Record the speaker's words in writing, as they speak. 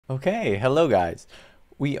Okay, hello guys.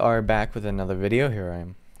 We are back with another video. Here I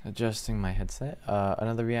am adjusting my headset.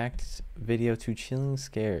 Another react video to Chilling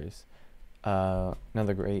Scares.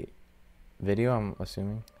 Another great video, I'm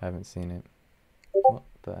assuming. I haven't seen it. What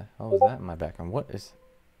the hell is that in my background? What is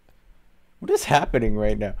happening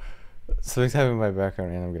right now? Something's happening in my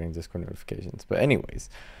background and I'm getting Discord notifications. But anyways,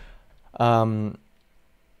 once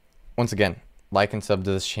again, like and sub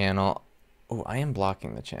to this channel. Oh, I am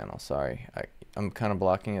blocking the channel. Sorry. I'm kind of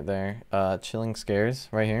blocking it there. Chilling Scares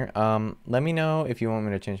right here. Let me know if you want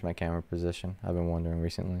me to change my camera position. I've been wondering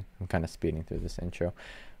recently. I'm kind of speeding through this intro.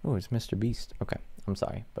 Oh, it's Mr. Beast. Okay, I'm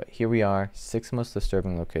sorry. But here we are. 6 most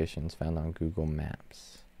disturbing locations found on Google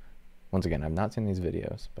Maps. Once again, I've not seen these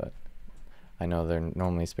videos, but I know they're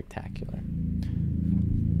normally spectacular.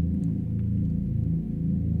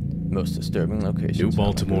 Most disturbing locations. New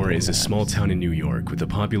Baltimore is a small town in New York with a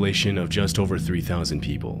population of just over 3,000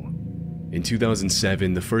 people. In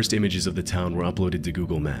 2007, the first images of the town were uploaded to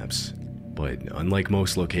Google Maps. But unlike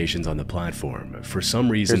most locations on the platform, for some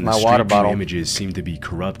reason the Street View images seem to be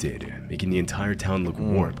corrupted, making the entire town look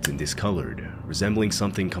warped and discolored, resembling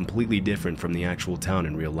something completely different from the actual town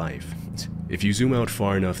in real life. If you zoom out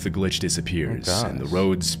far enough, the glitch disappears, and the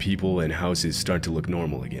roads, people, and houses start to look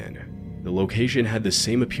normal again. The location had the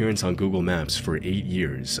same appearance on Google Maps for 8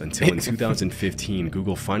 years, until in 2015,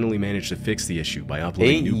 Google finally managed to fix the issue by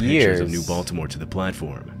uploading new pictures of New Baltimore to the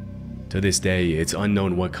platform. To this day, it's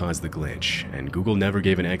unknown what caused the glitch, and Google never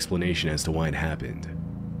gave an explanation as to why it happened.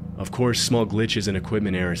 Of course, small glitches and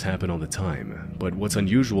equipment errors happen all the time, but what's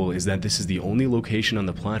unusual is that this is the only location on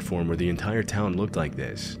the platform where the entire town looked like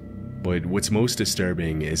this. But what's most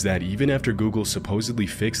disturbing is that even after Google supposedly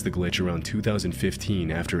fixed the glitch around 2015,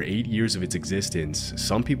 after 8 years of its existence,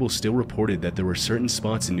 some people still reported that there were certain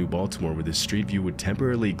spots in New Baltimore where the Street View would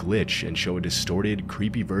temporarily glitch and show a distorted,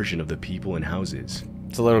 creepy version of the people and houses.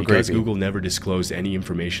 It's a little Because creepy. Google never disclosed any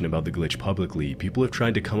information about the glitch publicly, people have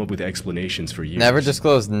tried to come up with explanations for years. Never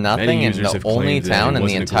disclosed nothing in the only town in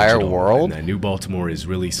the entire world? And that New Baltimore is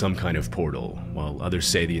really some kind of portal, while others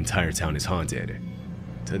say the entire town is haunted.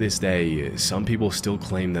 To this day, some people still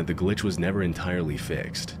claim that the glitch was never entirely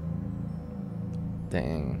fixed.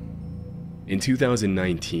 Dang. In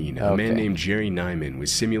 2019, a man named Jerry Nyman was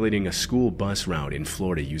simulating a school bus route in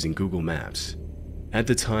Florida using Google Maps. At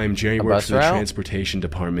the time, Jerry worked for the transportation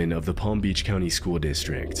department of the Palm Beach County School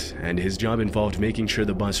District, and his job involved making sure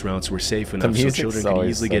the bus routes were safe enough so children could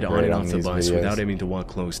easily get on and off the bus without having to walk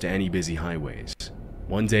close to any busy highways.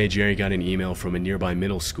 One day, Jerry got an email from a nearby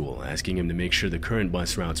middle school asking him to make sure the current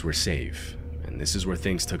bus routes were safe, and this is where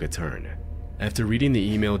things took a turn. After reading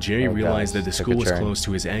the email, Jerry realized that the school was close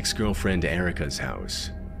to his ex-girlfriend Erica's house.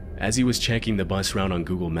 As he was checking the bus route on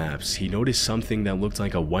Google Maps, he noticed something that looked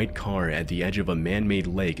like a white car at the edge of a man-made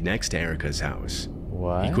lake next to Erica's house.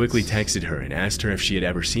 What? He quickly texted her and asked her if she had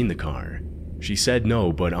ever seen the car. She said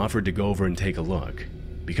no, but offered to go over and take a look.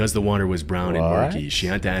 Because the water was brown and murky, she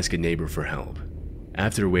had to ask a neighbor for help.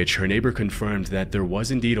 After which, her neighbor confirmed that there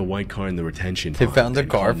was indeed a white car in the retention pond. They found the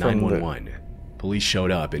car from 911. Police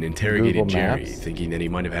showed up and interrogated Jerry, thinking that he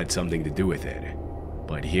might have had something to do with it.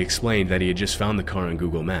 But he explained that he had just found the car on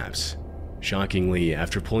Google Maps. Shockingly,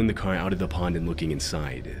 after pulling the car out of the pond and looking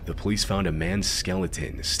inside, the police found a man's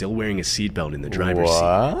skeleton still wearing a seatbelt in the driver's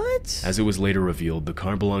seat. As it was later revealed, the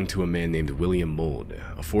car belonged to a man named William Mould,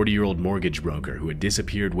 a 40-year-old mortgage broker who had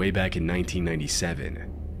disappeared way back in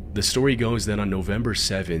 1997. The story goes that on November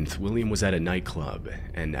 7th, William was at a nightclub,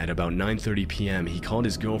 and at about 9:30 p.m. he called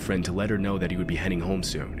his girlfriend to let her know that he would be heading home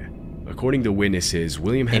soon. According to witnesses,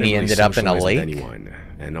 William hadn't really socialized with anyone,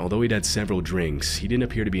 and although he'd had several drinks, he didn't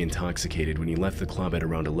appear to be intoxicated when he left the club at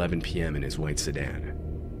around 11 p.m. in his white sedan.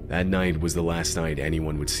 That night was the last night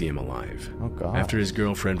anyone would see him alive. After his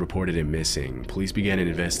girlfriend reported him missing, police began an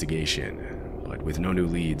investigation, but with no new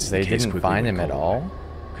leads, the case quickly find him at all?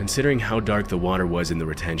 Considering how dark the water was in the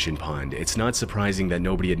retention pond, it's not surprising that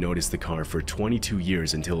nobody had noticed the car for 22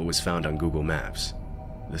 years until it was found on Google Maps.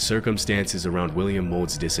 The circumstances around William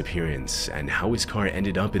Mould's disappearance and how his car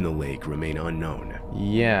ended up in the lake remain unknown.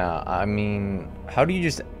 Yeah, I mean, how do you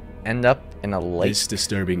just end up in a lake? This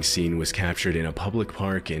disturbing scene was captured in a public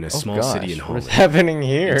park in a small city in Holland. What's happening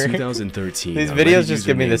here? In 2013, these videos just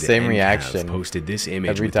give me the same reaction. Posted this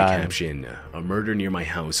image with the caption, "A murder near my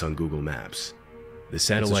house" on Google Maps. The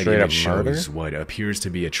satellite image shows what appears to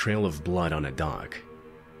be a trail of blood on a dock.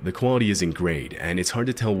 The quality isn't great, and it's hard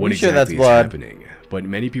to tell what exactly is happening, but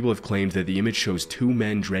many people have claimed that the image shows 2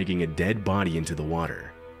 men dragging a dead body into the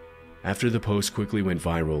water. After the post quickly went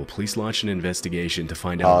viral, police launched an investigation to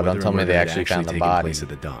find out whether a murder had actually taken place at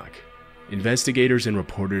the dock. Investigators and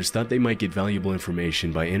reporters thought they might get valuable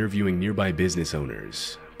information by interviewing nearby business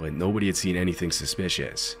owners, but nobody had seen anything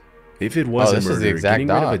suspicious. If it was a this is the murder, exact getting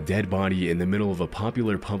rid of a dog. dead body in the middle of a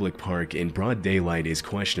popular public park in broad daylight is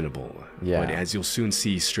questionable. Yeah. But as you'll soon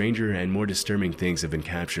see, stranger and more disturbing things have been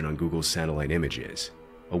captured on Google's satellite images.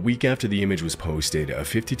 A week after the image was posted, a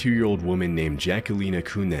 52-year-old woman named Jacqueline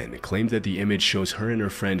Kunen claimed that the image shows her and her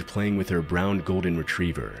friend playing with her brown golden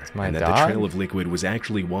retriever, my and that dog? the trail of liquid was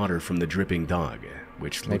actually water from the dripping dog,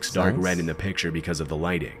 which looks dark red in the picture because of the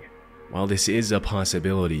lighting. While this is a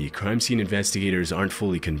possibility, crime scene investigators aren't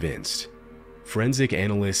fully convinced. Forensic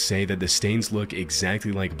analysts say that the stains look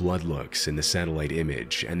exactly like blood looks in the satellite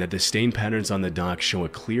image, and that the stain patterns on the dock show a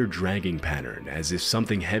clear dragging pattern, as if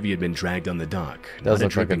something heavy had been dragged on the dock. Does not look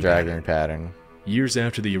like a dripping dragging pattern. Years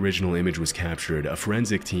after the original image was captured, a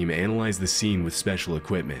forensic team analyzed the scene with special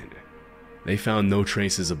equipment. They found no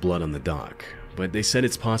traces of blood on the dock, but they said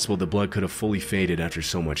it's possible the blood could have fully faded after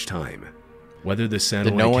so much time. Whether the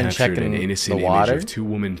satellite no one check captured an in innocent the image water? of two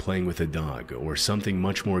women playing with a dog or something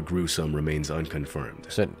much more gruesome remains unconfirmed.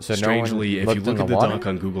 So Strangely, no one if you looked in look at the the water? dock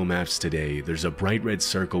on Google Maps today, there's a bright red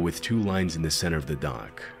circle with two lines in the center of the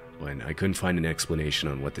dock, but I couldn't find an explanation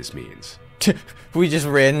on what this means. We just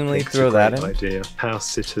randomly It's throw a that great in. idea.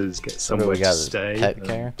 House sitters get do somewhere we to got? stay. Pet and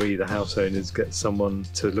care? We, the house owners, get someone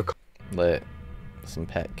to look. Lit. Some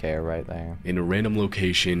pet care right there. In a random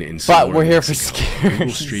location in But Sonora, we're here for Mexico, scary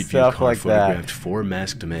Google Street View stuff car like that. photographed four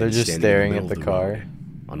masked men They're just standing staring in at the the middle of car. the road.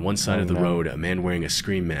 On one side Oh, of the no. road, a man wearing a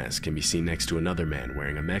Scream mask can be seen next to another man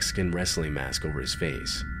wearing a Mexican wrestling mask over his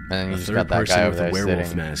face. And then you A just third got that person guy with over a there werewolf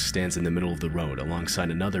sitting. mask stands in the middle of the road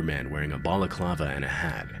alongside another man wearing a balaclava and a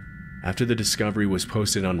hat. After the discovery was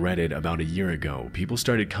posted on Reddit about a year ago, people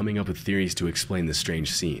started coming up with theories to explain the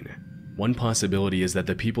strange scene. One possibility is that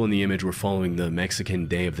the people in the image were following the Mexican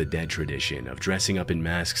Day of the Dead tradition of dressing up in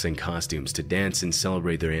masks and costumes to dance and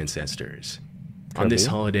celebrate their ancestors. On this be.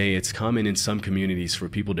 holiday, it's common in some communities for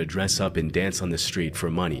people to dress up and dance on the street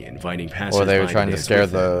for money, inviting passersby Or they were trying to dance scare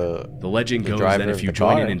with them. the... The legend the goes driver that if of you the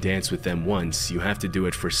join car. in and dance with them once, you have to do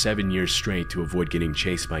it for 7 years straight to avoid getting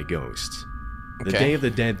chased by ghosts. The Okay. Day of the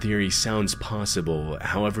Dead theory sounds possible,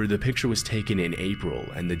 however the picture was taken in April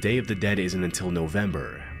and the Day of the Dead isn't until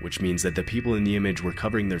November, which means that the people in the image were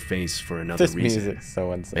covering their face for another This reason. music's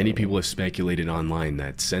so insane. Many people have speculated online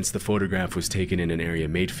that since the photograph was taken in an area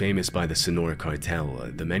made famous by the Sonora Cartel,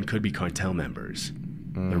 the men could be cartel members.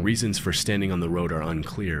 The reasons for standing on the road are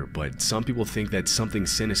unclear, but some people think that something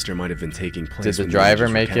sinister might have been taking place. Did the when driver images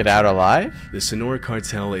were make it captured. out alive? The Sonora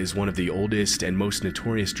Cartel is one of the oldest and most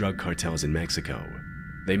notorious drug cartels in Mexico.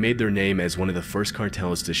 They made their name as one of the first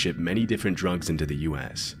cartels to ship many different drugs into the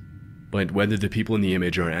US. But whether the people in the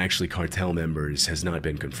image are actually cartel members has not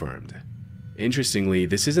been confirmed. Interestingly,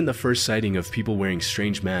 this isn't the first sighting of people wearing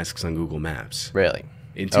strange masks on Google Maps. Really?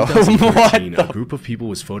 In Oh, 2013, what a group of people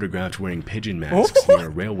was photographed wearing pigeon masks near a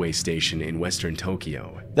railway station in western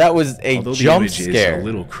Tokyo. That was a Although the jump image scare. is a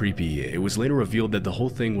little creepy, it was later revealed that the whole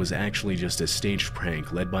thing was actually just a staged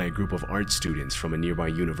prank led by a group of art students from a nearby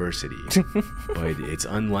university. But it's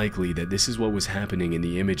unlikely that this is what was happening in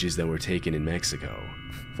the images that were taken in Mexico.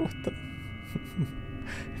 What the?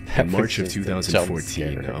 In March of was just a jump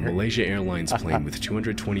 2014, scare. a Malaysia Airlines plane with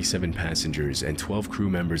 227 passengers and 12 crew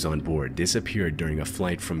members on board disappeared during a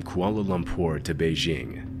flight from Kuala Lumpur to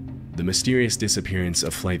Beijing. The mysterious disappearance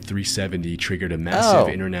of Flight 370 triggered a massive Oh.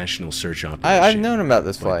 international search operation. I've known about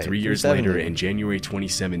this But flight. 3 years 370. later, in January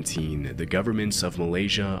 2017, the governments of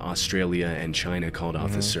Malaysia, Australia, and China called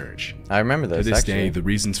off the search. I remember To this, this actually. day, the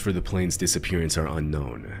reasons for the plane's disappearance are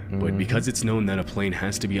unknown. But because it's known that a plane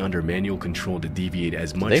has to be under manual control to deviate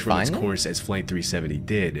as much they from its find it? course as Flight 370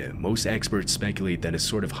 did, most experts speculate that a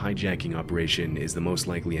sort of hijacking operation is the most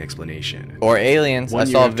likely explanation. Or aliens. One I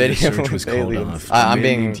year saw a after the video search was with called aliens. off, I'm a man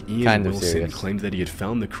being named Ian kind of Wilson serious. claimed that he had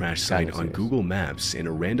found the crash site of on serious. Google Maps in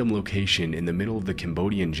a random location in the middle of the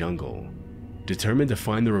Cambodian jungle. Determined to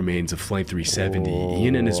find the remains of Flight 370,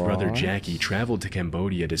 Ian and his brother What? Jackie traveled to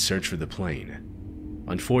Cambodia to search for the plane.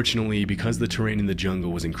 Unfortunately, because the terrain in the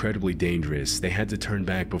jungle was incredibly dangerous, they had to turn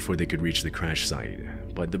back before they could reach the crash site.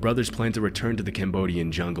 But the brothers plan to return to the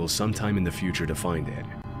Cambodian jungle sometime in the future to find it.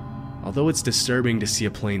 Although it's disturbing to see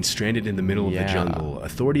a plane stranded in the middle of the Yeah. jungle,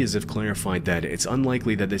 authorities have clarified that it's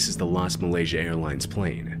unlikely that this is the lost Malaysia Airlines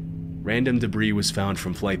plane. Random debris was found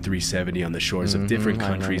from Flight 370 on the shores of different I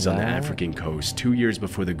remember countries on the that. African coast 2 years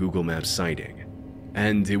before the Google Maps sighting.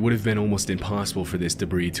 And it would have been almost impossible for this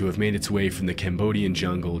debris to have made its way from the Cambodian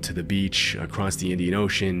jungle to the beach, across the Indian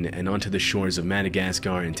Ocean, and onto the shores of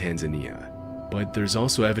Madagascar and Tanzania. But there's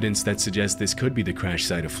also evidence that suggests this could be the crash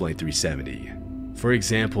site of Flight 370. For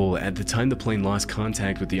example, at the time the plane lost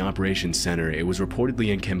contact with the operations center, it was reportedly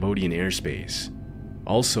in Cambodian airspace.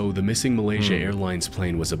 Also, the missing Malaysia Airlines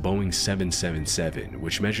plane was a Boeing 777,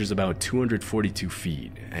 which measures about 242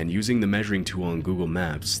 feet, and using the measuring tool on Google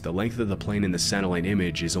Maps, the length of the plane in the satellite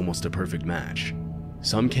image is almost a perfect match.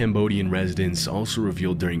 Some Cambodian residents also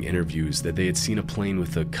revealed during interviews that they had seen a plane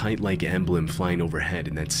with a kite-like emblem flying overhead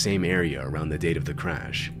in that same area around the date of the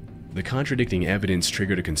crash. The contradicting evidence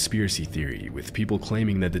triggered a conspiracy theory, with people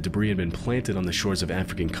claiming that the debris had been planted on the shores of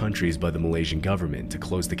African countries by the Malaysian government to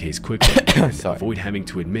close the case quickly and avoid having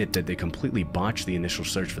to admit that they completely botched the initial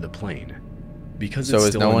search for the plane. Because it's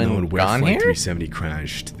still unknown where Flight 370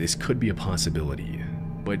 crashed, this could be a possibility.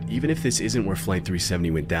 But even if this isn't where Flight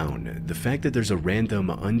 370 went down, the fact that there's a random,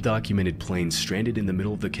 undocumented plane stranded in the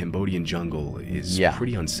middle of the Cambodian jungle is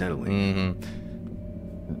pretty unsettling.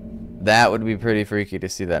 That would be pretty freaky to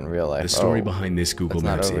see that in real life. The story behind this Google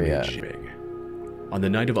Maps image. On the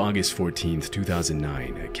night of August 14th,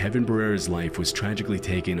 2009, Kevin Barrera's life was tragically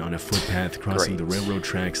taken on a footpath crossing the railroad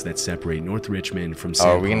tracks that separate North Richmond from San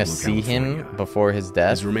Paulo, Are we gonna see him before his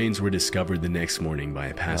death? His remains were discovered the next morning by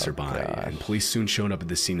a passerby, and police soon showed up at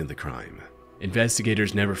the scene of the crime.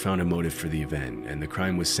 Investigators never found a motive for the event, and the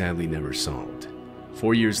crime was sadly never solved.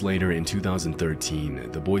 4 years later, in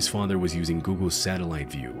 2013, the boy's father was using Google's satellite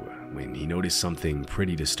view when he noticed something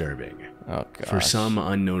pretty disturbing. For some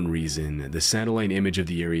unknown reason, the satellite image of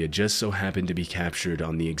the area just so happened to be captured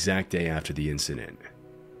on the exact day after the incident.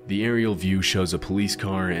 The aerial view shows a police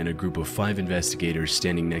car and a group of 5 investigators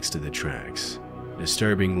standing next to the tracks.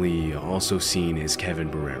 Disturbingly, also seen is Kevin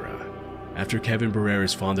Barrera. After Kevin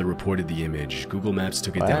Barrera's father reported the image, Google Maps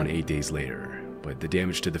took it down 8 days later, but the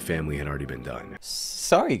damage to the family had already been done.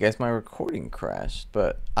 Sorry guys, my recording crashed,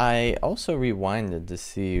 but I also rewinded to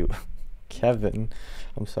see Kevin.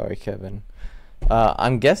 I'm sorry, Kevin.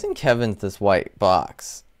 I'm guessing Kevin's this white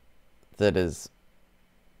box that is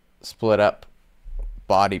split up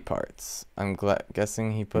body parts. I'm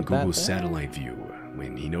guessing he put Google's that satellite view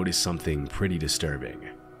when he noticed something pretty disturbing.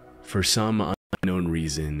 For some unknown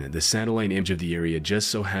reason, the satellite image of the area just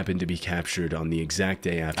so happened to be captured on the exact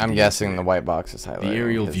day after I'm guessing the white box is highlighted. The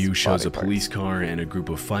aerial view shows a police car and a group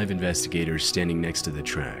of 5 investigators standing next to the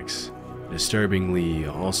tracks. Disturbingly,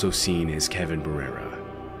 also seen is Kevin Barrera.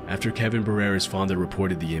 After Kevin Barrera's father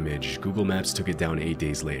reported the image, Google Maps took it down 8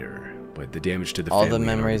 days later, but the damage to the family... All the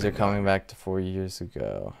memories are coming back to 4 years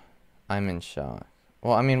ago. I'm in shock.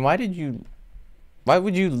 Well, I mean, why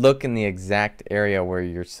would you look in the exact area where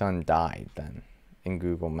your son died then in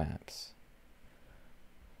Google Maps?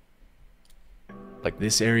 Like,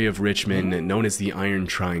 this area of Richmond, known as the Iron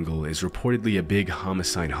Triangle, is reportedly a big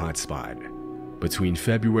homicide hotspot. Between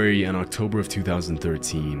February and October of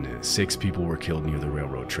 2013, 6 people were killed near the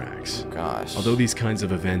railroad tracks. Gosh. Although these kinds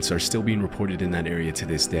of events are still being reported in that area to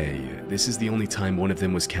this day, this is the only time one of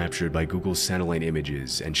them was captured by Google's satellite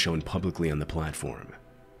images and shown publicly on the platform.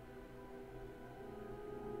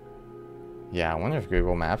 Yeah, I wonder if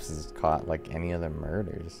Google Maps has caught like any other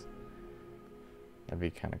murders. That'd be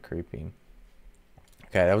kind of creepy.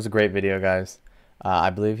 Okay, that was a great video, guys. I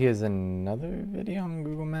believe he has another video on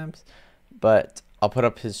Google Maps, but I'll put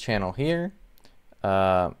up his channel here.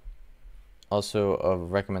 Also a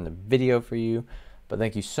recommended video for you. But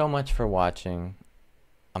thank you so much for watching.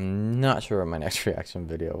 I'm not sure what my next reaction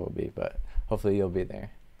video will be, but hopefully you'll be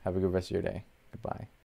there. Have a good rest of your day. Goodbye.